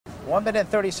1 minute and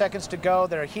 30 seconds to go.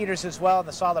 There are heaters as well in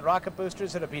the solid rocket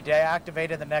boosters that will be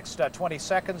deactivated in the next 20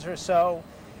 seconds or so.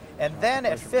 And then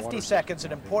at 50 seconds,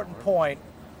 an important point,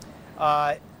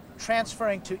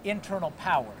 transferring to internal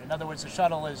power. In other words, the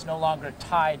shuttle is no longer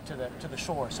tied to the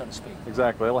shore, so to speak.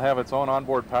 Exactly. It'll have its own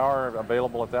onboard power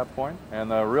available at that point. And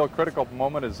the real critical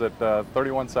moment is at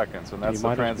 31 seconds, and that's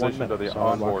the transition to the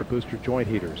onboard. Rocket booster joint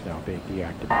heaters now being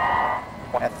deactivated.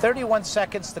 At 31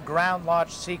 seconds, the ground launch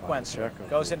sequencer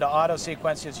goes into auto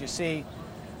sequence. As you see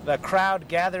the crowd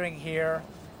gathering here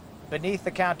beneath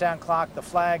the countdown clock, the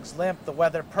flags limp, the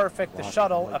weather perfect, the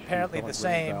shuttle apparently the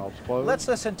same. Let's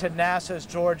listen to NASA's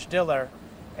George Diller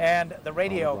and the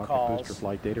radio calls booster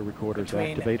flight data recorders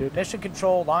between activated. Mission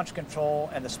Control, Launch Control,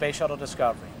 and the Space Shuttle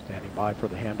Discovery. Standing by for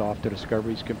the handoff to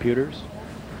Discovery's computers.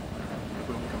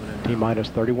 T-minus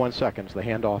 31 seconds. The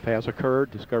handoff has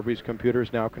occurred. Discovery's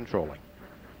computers now controlling.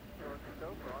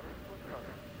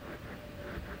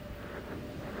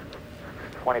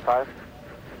 $25.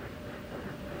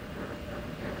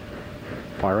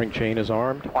 Firing chain is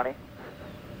armed. 20.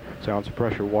 Sound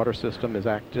suppressor water system is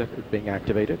being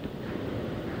activated.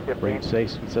 15. Range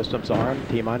systems armed.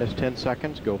 T-minus 10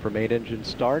 seconds. Go for main engine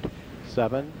start.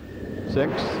 7,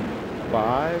 6,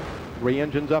 5. 3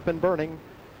 engines up and burning.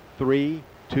 3,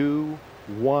 2,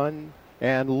 1.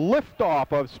 And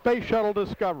liftoff of Space Shuttle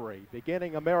Discovery,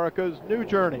 beginning America's new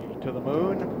journey to the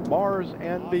moon, Mars,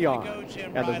 and beyond.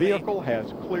 And the vehicle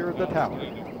has cleared the tower.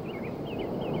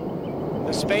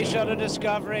 The Space Shuttle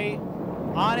Discovery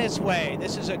on its way.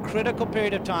 This is a critical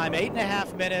period of time,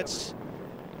 8.5 minutes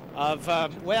of,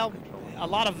 well, a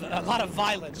lot of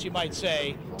violence, you might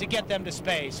say, to get them to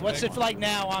space. What's it like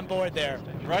now on board there?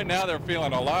 Right now they're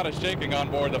feeling a lot of shaking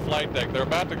on board the flight deck. They're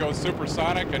about to go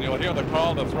supersonic, and you'll hear the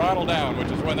call to throttle down,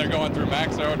 which is when they're going through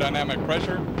max aerodynamic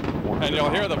pressure. And you'll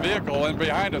hear the vehicle, and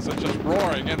behind us it's just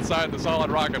roaring inside the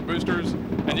solid rocket boosters,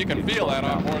 and you can feel that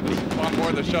on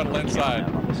board the shuttle inside.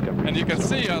 And you can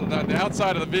see on the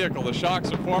outside of the vehicle, the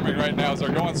shocks are forming right now as they're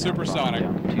going supersonic.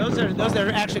 Those are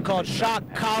actually called shock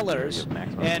collars,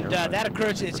 and that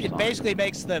occurs, it basically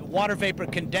makes the water vapor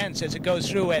condense as it goes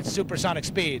through at supersonic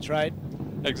speeds, right?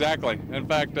 Exactly. In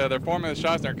fact, they're forming the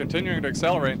shocks, and they're continuing to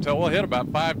accelerate until we'll hit about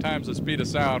 5 times the speed of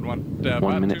sound when about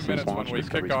 2 minutes when we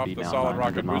kick off the solid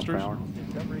rocket boosters.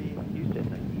 Discovery,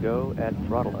 Houston, go at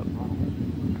throttle up.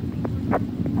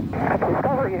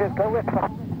 Discovery, go with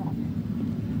throttle.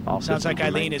 Sounds like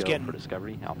Eileen is getting, for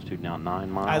Discovery, altitude now 9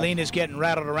 miles. Eileen is getting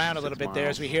rattled around a little bit there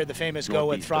as we hear the famous go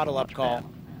with throttle up call.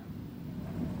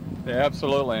 Yeah,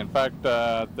 absolutely. In fact,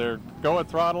 they're go at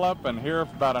throttle up, and here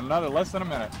for about another less than a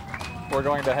minute, we're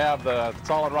going to have the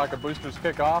solid rocket boosters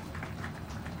kick off.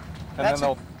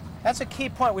 And that's a key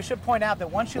point. We should point out that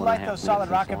once you light those solid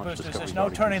rocket boosters, there's no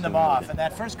turning them off. And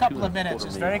that first couple of minutes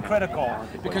is very critical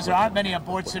because there aren't many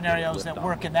abort scenarios that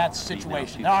work in that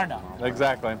situation. There are none.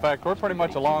 Exactly. In fact, we're pretty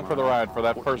much along for the ride for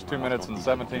that first 2 minutes and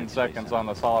 17 seconds on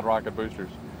the solid rocket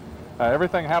boosters.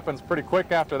 Everything happens pretty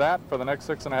quick after that for the next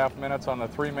 6.5 minutes on the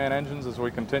 3 main engines as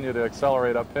we continue to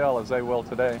accelerate uphill, as they will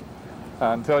today,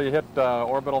 until you hit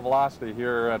orbital velocity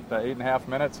here at 8.5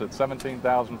 minutes at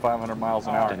 17,500 miles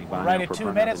an hour. Right at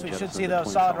 2 minutes, we should see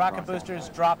those solid rocket boosters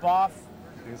drop off.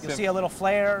 You'll see a little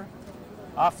flare.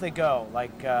 Off they go,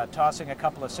 like tossing a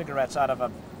couple of cigarettes out of a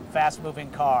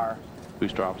fast-moving car.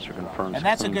 Booster officer confirms. And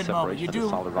that's a good moment. You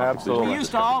do. Absolutely. We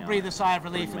used to all breathe a sigh of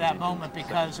relief at that moment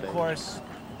because, of course,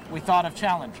 we thought of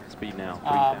Challenger. Speed now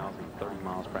 3,030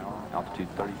 miles per hour. Altitude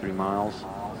 33 miles.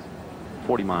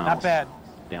 40 miles. Not bad.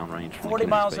 Downrange. 40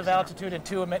 miles of altitude in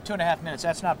 2.5 minutes.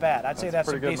 That's not bad. I'd say that's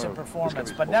a decent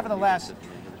performance. But nevertheless,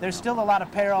 there's still a lot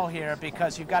of peril here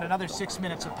because you've got another 6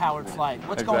 minutes of powered flight.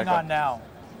 What's going on now?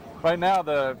 Right now,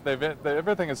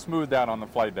 everything is smoothed out on the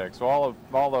flight deck. So all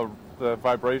the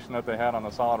vibration that they had on the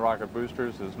solid rocket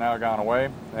boosters has now gone away,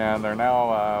 and they're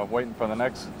now waiting for the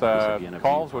next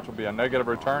calls, which will be a negative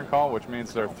return call, which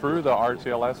means they're through the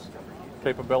RTLS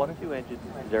capability. 2 engines,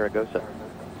 Zaragoza.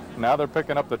 Now they're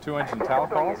picking up the 2-engine TAL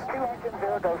calls.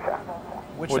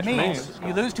 Which means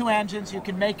you lose 2 engines, you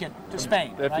can make it to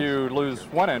Spain. If you lose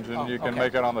 1 engine, you can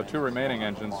make it on the 2 remaining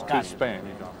engines to Spain.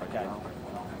 Okay.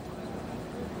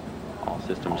 All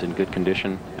systems in good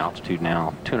condition. Altitude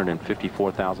now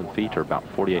 254,000 feet, or about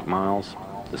 48 miles.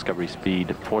 Discovery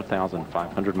speed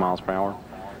 4,500 miles per hour.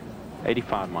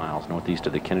 85 miles northeast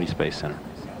of the Kennedy Space Center.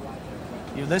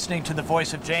 You're listening to the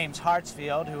voice of James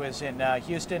Hartsfield, who is in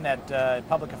Houston at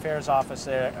Public Affairs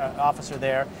officer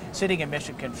there, sitting in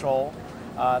Mission Control.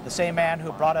 The same man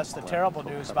who brought us the terrible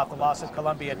news about the loss of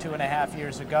Columbia 2.5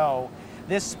 years ago.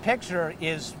 This picture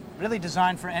is really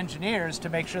designed for engineers to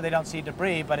make sure they don't see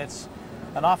debris, but it's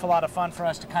an awful lot of fun for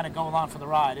us to kind of go along for the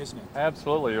ride, isn't it?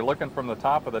 Absolutely. You're looking from the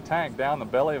top of the tank down the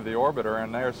belly of the orbiter,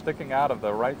 and they're sticking out of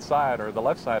the right side, or the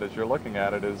left side as you're looking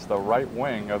at it, is the right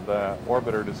wing of the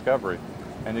orbiter Discovery.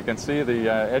 And you can see the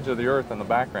edge of the Earth in the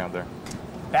background there.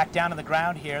 Back down to the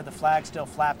ground here, the flag's still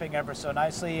flapping ever so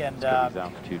nicely, and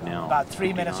altitude now, about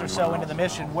 3 minutes or so into the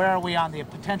mission. Where are we on the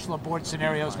potential abort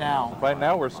scenarios now? Right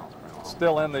now we're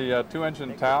still in the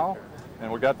two-engine TOW, and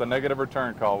we got the negative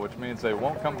return call, which means they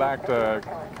won't come back to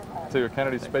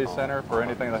Kennedy Space Center for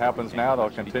anything that happens now. They'll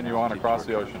continue on across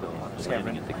the ocean.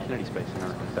 Landing at the Kennedy Space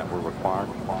Center that were required.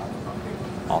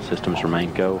 All systems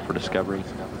remain go for Discovery.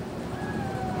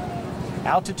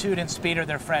 Altitude and speed are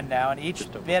their friend now, and each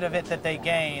bit of it that they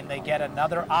gain, they get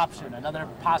another option, another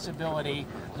possibility,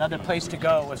 another place to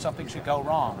go if something should go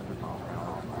wrong.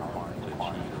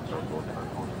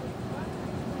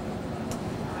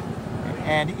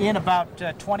 And in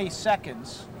about 20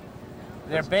 seconds,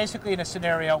 they're basically in a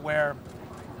scenario where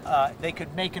they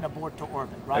could make an abort to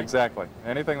orbit, right? Exactly.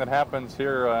 Anything that happens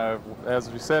here, as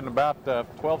we said, in about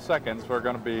 12 seconds, we're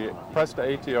going to be pressed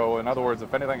to ATO. In other words,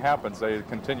 if anything happens, they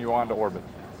continue on to orbit.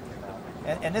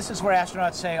 And this is where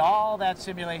astronauts say all that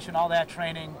simulation, all that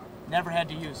training, never had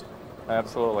to use it.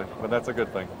 Absolutely, but that's a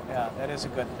good thing. Yeah, that is a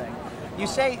good thing. You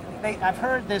say, I've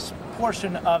heard this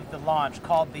portion of the launch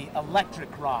called the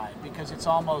electric ride because it's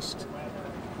almost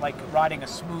like riding a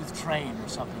smooth train or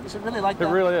something. Is it really like that?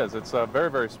 It really is. It's very,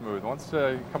 very smooth. Once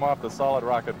you come off the solid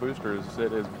rocket boosters,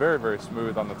 it is very, very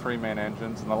smooth on the three main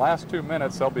engines. In the last 2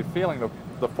 minutes, they'll be feeling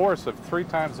the force of 3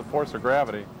 times the force of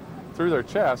gravity through their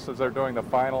chests as they're doing the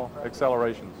final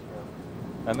accelerations.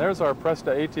 And there's our press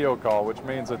to ATO call, which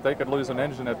means that they could lose an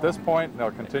engine at this point, and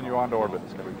they'll continue on to orbit.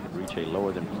 Discovery could reach a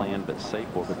lower than planned but safe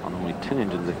orbit on only 2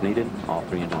 engines if needed. All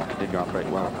 3 engines continue to operate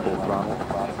well at full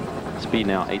throttle. Speed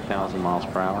now 8,000 miles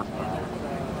per hour.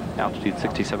 Altitude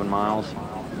 67 miles,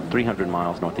 300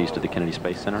 miles northeast of the Kennedy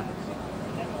Space Center.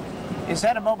 Is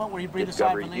that a moment where you breathe a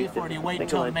sigh of relief, or do you wait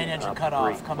until the main engine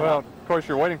cutoff? Well, of course,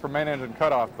 you're waiting for main engine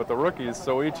cutoff, but the rookies,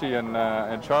 Soichi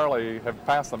and Charlie, have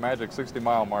passed the magic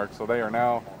 60-mile mark, so they are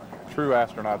now true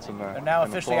astronauts in the They're now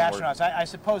in the officially floor. astronauts. I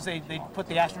suppose they put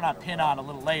the astronaut pin on a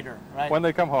little later, right? When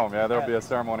they come home, yeah, there'll be a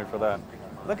ceremony for that.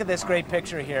 Look at this great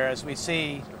picture here as we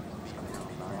see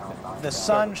the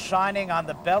sun shining on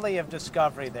the belly of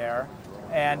Discovery there.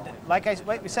 And like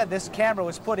we said, this camera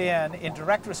was put in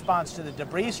direct response to the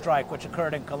debris strike which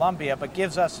occurred in Columbia, but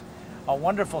gives us a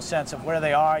wonderful sense of where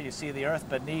they are. You see the Earth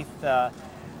beneath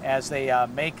as they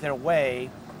make their way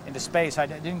into space. I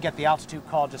didn't get the altitude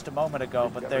call just a moment ago,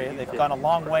 but they've gone a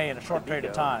long way in a short period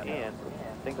of time. And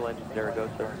single engine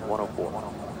Zaragoza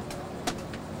 104.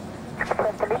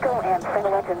 Federico and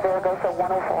single engine Zaragoza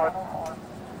 104.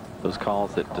 Those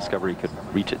calls that Discovery could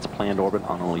reach its planned orbit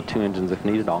on only 2 engines if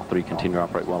needed. All 3 continue to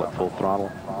operate well at full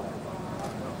throttle.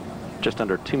 Just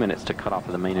under 2 minutes to cut off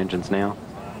of the main engines now.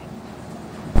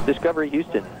 Discovery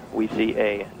Houston, we see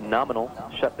a nominal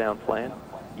shutdown plan.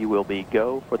 You will be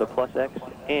go for the +X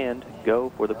and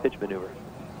go for the pitch maneuver.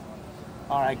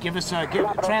 All right,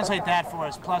 translate that for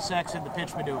us, +X and the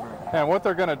pitch maneuver. And what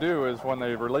they're going to do is when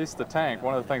they release the tank,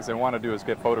 one of the things they want to do is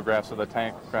get photographs of the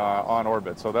tank on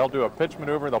orbit. So they'll do a pitch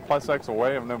maneuver, they'll +X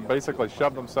away, and then basically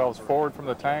shove themselves forward from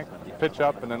the tank, pitch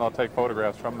up, and then they'll take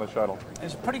photographs from the shuttle.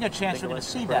 There's a pretty good chance we're going to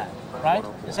see that, right?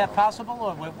 Is that possible,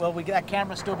 or will that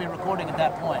camera still be recording at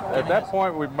that point? At that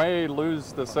point, we may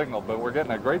lose the signal, but we're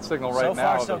getting a great signal right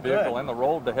now of the vehicle in the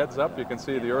roll. The heads up, you can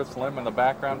see the Earth's limb in the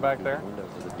background back there.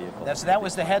 That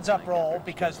was the heads-up roll,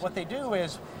 because what they do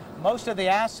is most of the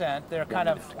ascent, they're kind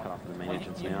of,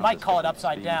 you might call it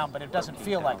upside down, but it doesn't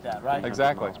feel like that, right?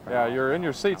 Exactly. Yeah, you're in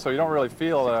your seat, so you don't really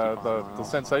feel the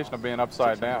sensation of being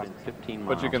upside down.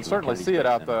 But you can certainly see it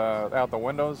out the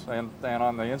windows and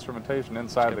on the instrumentation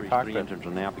inside the cockpit. Engines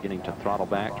are now beginning to throttle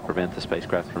back to prevent the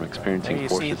spacecraft from experiencing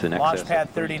forces in excess. Launch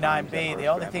pad 39B. The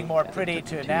only thing more pretty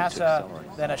to NASA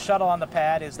than a shuttle on the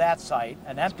pad is that site,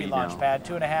 an empty launch pad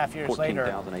 2.5 years later,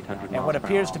 and what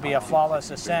appears to be a flawless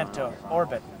ascent to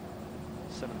orbit.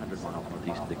 700 miles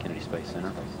northeast of the Kennedy Space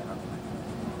Center.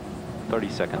 30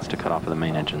 seconds to cut off of the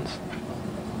main engines.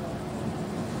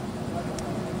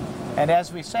 And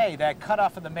as we say, that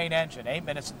cutoff of the main engine, 8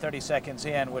 minutes and 30 seconds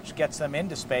in, which gets them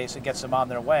into space and gets them on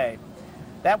their way.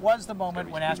 That was the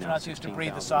moment when astronauts used to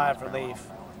breathe a sigh of relief.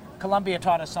 Columbia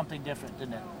taught us something different,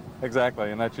 didn't it?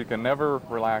 Exactly, and that you can never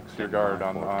relax your guard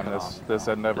on this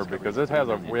endeavor, because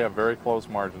we have very close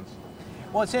margins.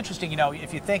 Well, it's interesting, you know,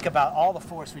 if you think about all the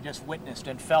force we just witnessed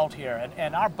and felt here,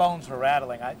 and our bones were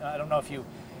rattling. I don't know if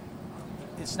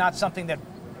it's not something that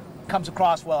comes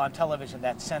across well on television,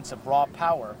 that sense of raw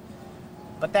power.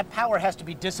 But that power has to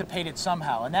be dissipated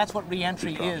somehow, and that's what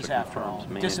re-entry is, after all,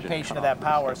 dissipation of that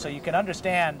power. So you can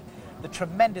understand the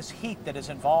tremendous heat that is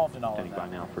involved in all of that. By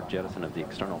now for jettison of the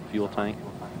external fuel tank.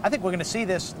 I think we're going to see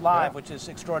this live, which is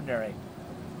extraordinary.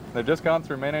 They've just gone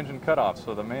through main engine cutoff,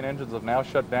 so the main engines have now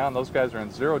shut down. Those guys are in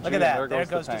 0G. Look at that. There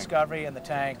goes the tank. Discovery and the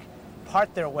tank.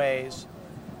 Part their ways.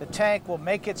 The tank will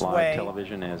make its Live way.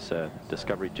 television as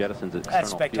Discovery jettisons its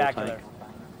That's external spectacular. fuel tank.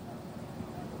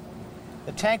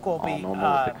 The tank will be. All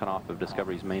normal with the cutoff of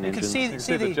Discovery's main you can engines. see, You can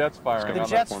see the jets firing. The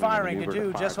jets firing to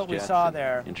do just what we saw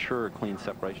there. Ensure clean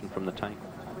separation from the tank.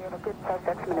 We have a good plus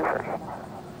X maneuver.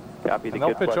 Copy the And they'll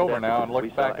good pitch plus over X. now and look We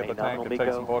back saw at the a tank and nominal take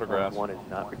some MECO. photographs. One is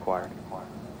not required.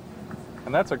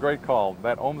 And that's a great call.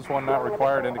 That OHMS 1 not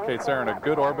required indicates they're in a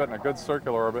good orbit and a good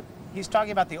circular orbit. He's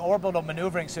talking about the orbital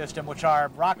maneuvering system, which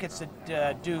are rockets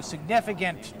that do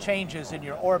significant changes in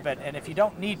your orbit. And if you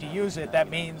don't need to use it, that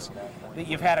means that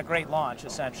you've had a great launch,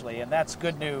 essentially. And that's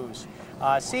good news.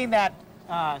 Seeing that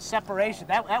separation,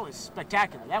 that was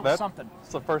spectacular. That was something.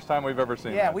 It's the first time we've ever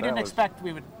seen that. Yeah, we didn't That was- expect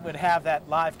we would have that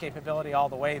live capability all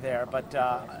the way there. But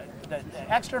the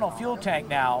external fuel tank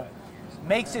now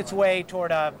makes its way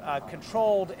toward a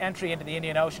controlled entry into the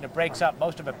Indian Ocean. It breaks up,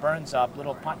 most of it burns up,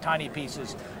 little tiny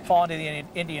pieces fall into the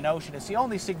Indian Ocean. It's the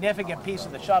only significant piece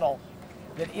of the shuttle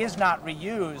that is not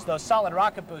reused. Those solid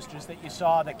rocket boosters that you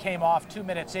saw that came off 2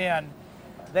 minutes in,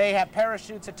 they have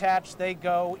parachutes attached. They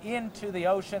go into the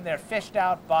ocean. They're fished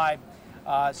out by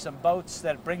some boats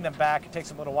that bring them back. It takes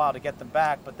them a little while to get them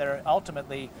back, but they're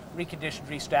ultimately reconditioned,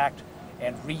 restacked,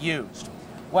 and reused.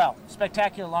 Well,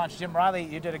 spectacular launch. Jim Riley,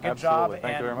 you did a good job, Thank you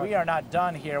very and much. we are not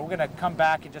done here. We're going to come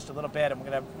back in just a little bit, and we're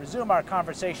going to resume our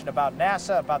conversation about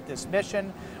NASA, about this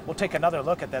mission. We'll take another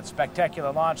look at that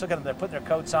spectacular launch. Look at them, they're putting their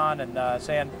coats on and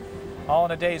saying, all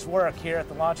in a day's work here at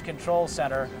the Launch Control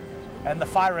Center and the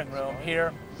firing room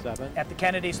here at the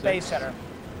Kennedy Space Center.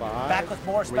 Back with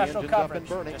more special coverage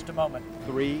in just a moment.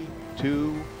 3,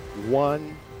 2,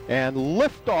 1, and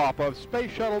liftoff of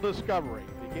Space Shuttle Discovery,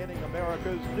 beginning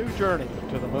America's new journey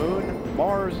to the moon,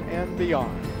 Mars, and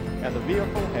beyond. And the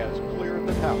vehicle has cleared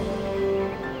the tower.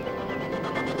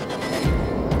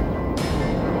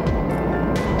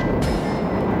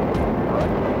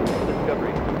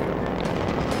 Discovery.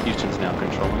 Houston's now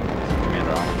controlling.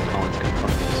 Commander Eileen Collins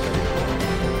confirmed the Discovery